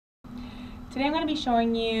Today I'm going to be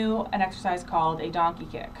showing you an exercise called a donkey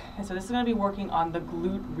kick. And so this is going to be working on the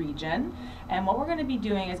glute region. And what we're going to be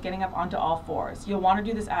doing is getting up onto all fours. You'll want to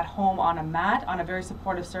do this at home on a mat, on a very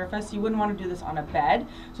supportive surface. You wouldn't want to do this on a bed,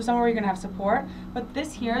 so somewhere where you're going to have support. But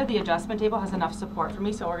this here, the adjustment table, has enough support for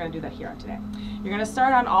me, so we're going to do that here today. You're going to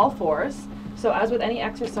start on all fours. So as with any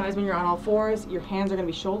exercise, when you're on all fours, your hands are going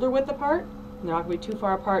to be shoulder width apart. They're not going to be too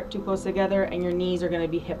far apart, too close together, and your knees are going to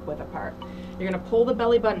be hip width apart. You're going to pull the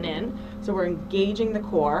belly button in, so we're engaging the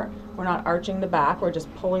core. We're not arching the back, we're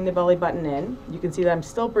just pulling the belly button in. You can see that I'm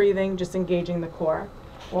still breathing, just engaging the core.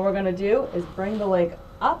 What we're going to do is bring the leg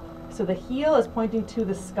up, so the heel is pointing to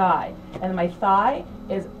the sky, and my thigh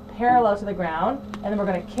is parallel to the ground, and then we're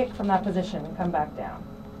going to kick from that position and come back down.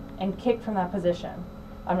 And kick from that position.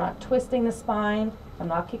 I'm not twisting the spine, I'm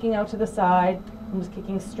not kicking out to the side, I'm just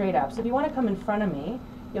kicking straight up. So if you want to come in front of me,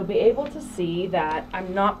 you'll be able to see that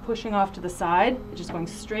I'm not pushing off to the side, it's just going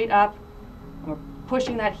straight up, and we're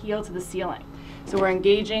pushing that heel to the ceiling. So we're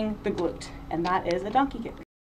engaging the glute, and that is a donkey kick.